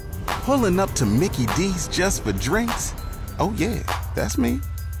Pulling up to Mickey D's just for drinks? Oh yeah, that's me.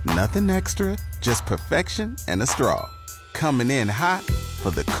 Nothing extra, just perfection and a straw. Coming in hot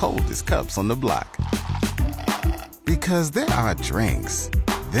for the coldest cups on the block. Because there are drinks.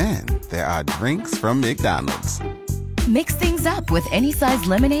 Then there are drinks from McDonald's. Mix things up with any size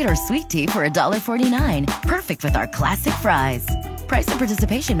lemonade or sweet tea for $1.49. Perfect with our classic fries. Price and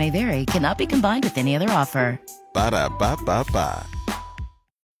participation may vary. Cannot be combined with any other offer. Ba-da-ba-ba-ba.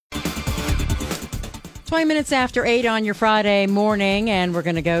 20 minutes after 8 on your Friday morning, and we're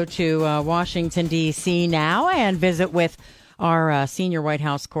going to go to Washington, D.C. now and visit with our senior White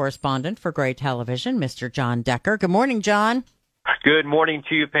House correspondent for Gray Television, Mr. John Decker. Good morning, John. Good morning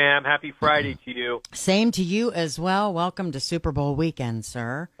to you, Pam. Happy Friday to you. Same to you as well. Welcome to Super Bowl weekend,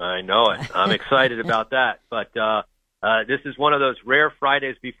 sir. I know it. I'm excited about that. But this is one of those rare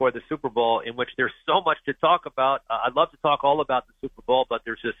Fridays before the Super Bowl in which there's so much to talk about. I'd love to talk all about the Super Bowl, but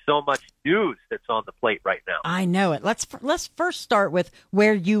there's just so much news that's on the plate right now. I know it. Let's first start with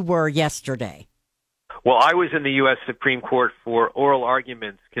where you were yesterday. Well, I was in the U.S. Supreme Court for oral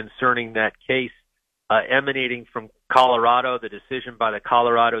arguments concerning that case emanating from Colorado, the decision by the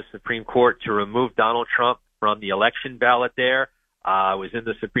Colorado Supreme Court to remove Donald Trump from the election ballot there. I was in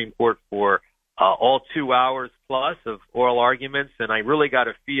the Supreme Court for all 2 hours plus of oral arguments, and I really got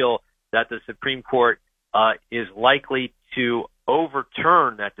a feel that the Supreme Court is likely to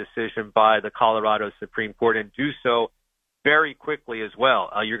overturn that decision by the Colorado Supreme Court and do so very quickly as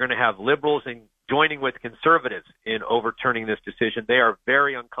well. You're going to have liberals joining with conservatives in overturning this decision. They are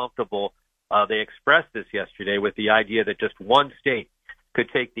very uncomfortable. They expressed this yesterday with the idea that just one state could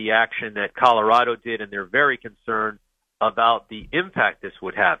take the action that Colorado did, and they're very concerned about the impact this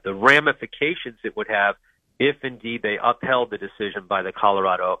would have, the ramifications it would have if indeed they upheld the decision by the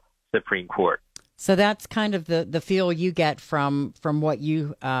Colorado Supreme Court. So that's kind of the feel you get from what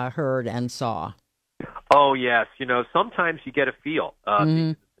you heard and saw. Oh, yes. You know, sometimes you get a feel in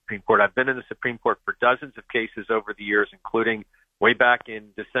the Supreme Court. I've been in the Supreme Court for dozens of cases over the years, including way back in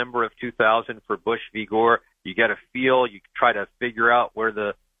December of 2000 for Bush v. Gore. You get a feel. You try to figure out where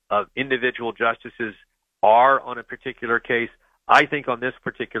the individual justices are on a particular case. I think on this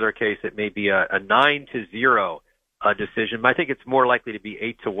particular case, it may be a 9-0 decision. I think it's more likely to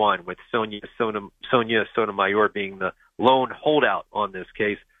be 8-1 with Sonia Sotomayor being the lone holdout on this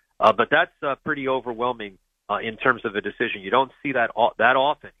case. But that's pretty overwhelming in terms of a decision. You don't see that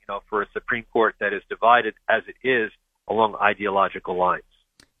often, for a Supreme Court that is divided as it is along ideological lines.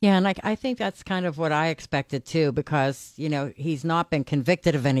 Yeah, and I think that's kind of what I expected too, because, he's not been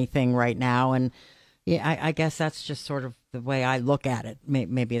convicted of anything right now. And yeah, I guess that's just sort of the way I look at it.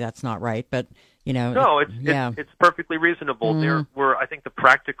 Maybe that's not right, but, No, it's perfectly reasonable. There were, I think, the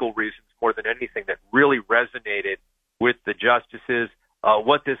practical reasons more than anything that really resonated with the justices.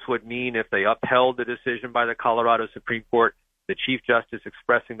 What this would mean if they upheld the decision by the Colorado Supreme Court, the Chief Justice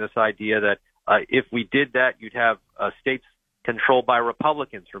expressing this idea that if we did that, you'd have states controlled by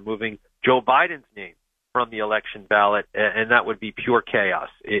Republicans, removing Joe Biden's name from the election ballot, and that would be pure chaos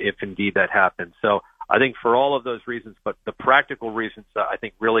if indeed that happened. So I think for all of those reasons, but the practical reasons, I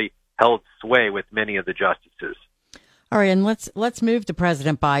think really held sway with many of the justices. All right, and let's move to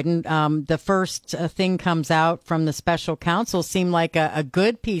President Biden. The first thing comes out from the special counsel seemed like a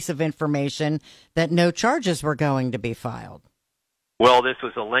good piece of information that no charges were going to be filed. Well, this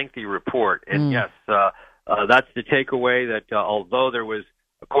was a lengthy report, and yes, that's the takeaway, that although there was,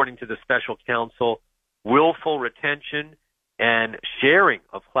 according to the special counsel, willful retention and sharing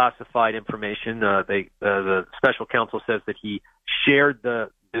of classified information, the special counsel says that he shared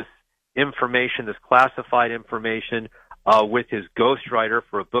this information, this classified information, with his ghostwriter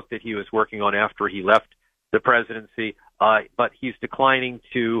for a book that he was working on after he left the presidency. But he's declining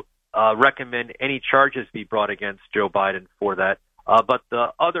to recommend any charges be brought against Joe Biden for that. But the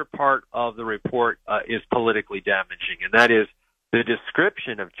other part of the report is politically damaging, and that is the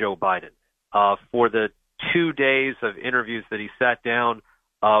description of Joe Biden for the 2 days of interviews that he sat down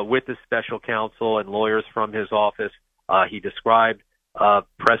with the special counsel and lawyers from his office. He described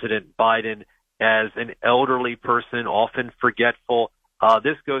President Biden as an elderly person, often forgetful.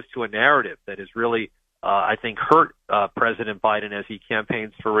 This goes to a narrative that has really, I think, hurt President Biden as he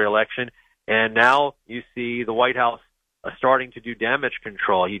campaigns for re-election. And now you see the White House starting to do damage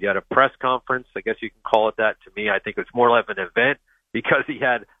control. He had a press conference. I guess you can call it that. To me, I think it's more like an event, because he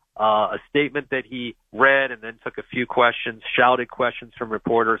had a statement that he read and then took a few questions, shouted questions from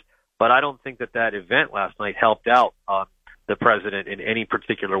reporters. But I don't think that event last night helped out the president in any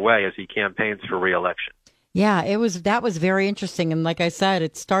particular way as he campaigns for re-election. Yeah, that was very interesting. And like I said,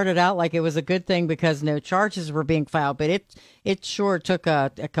 it started out like it was a good thing because no charges were being filed, but it sure took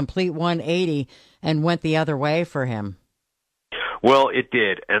a complete 180 and went the other way for him. Well, it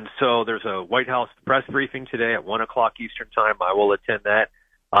did. And so there's a White House press briefing today at 1 o'clock Eastern Time. I will attend that.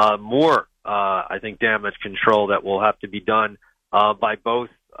 I think, damage control that will have to be done by both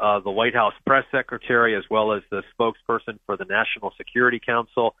the White House press secretary as well as the spokesperson for the National Security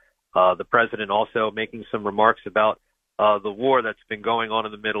Council. The president also making some remarks about the war that's been going on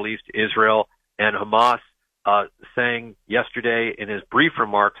in the Middle East, Israel and Hamas, saying yesterday in his brief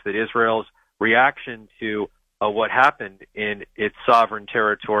remarks that Israel's reaction to what happened in its sovereign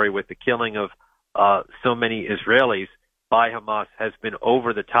territory with the killing of so many Israelis by Hamas has been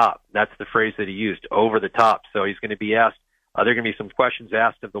over the top. That's the phrase that he used, over the top. So he's going to be asked, there are going to be some questions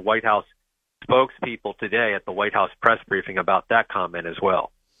asked of the White House spokespeople today at the White House press briefing about that comment as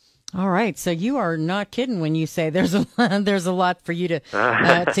well. All right, so you are not kidding when you say there's a lot for you to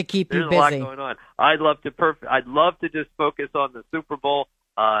keep you busy. There's a lot going on. I'd love to just focus on the Super Bowl.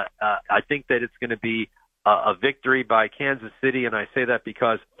 I think that it's going to be a victory by Kansas City, and I say that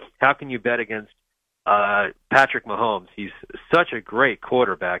because how can you bet against Patrick Mahomes? He's such a great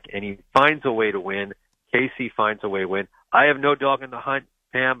quarterback, and he finds a way to win. KC finds a way to win. I have no dog in the hunt,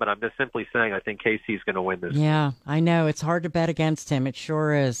 Pam, but I'm just simply saying I think KC's going to win this. Yeah, I know. It's hard to bet against him. It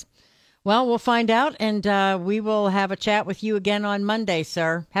sure is. Well, we'll find out, and we will have a chat with you again on Monday,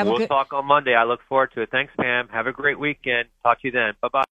 sir. We'll talk on Monday. I look forward to it. Thanks, Pam. Have a great weekend. Talk to you then. Bye-bye.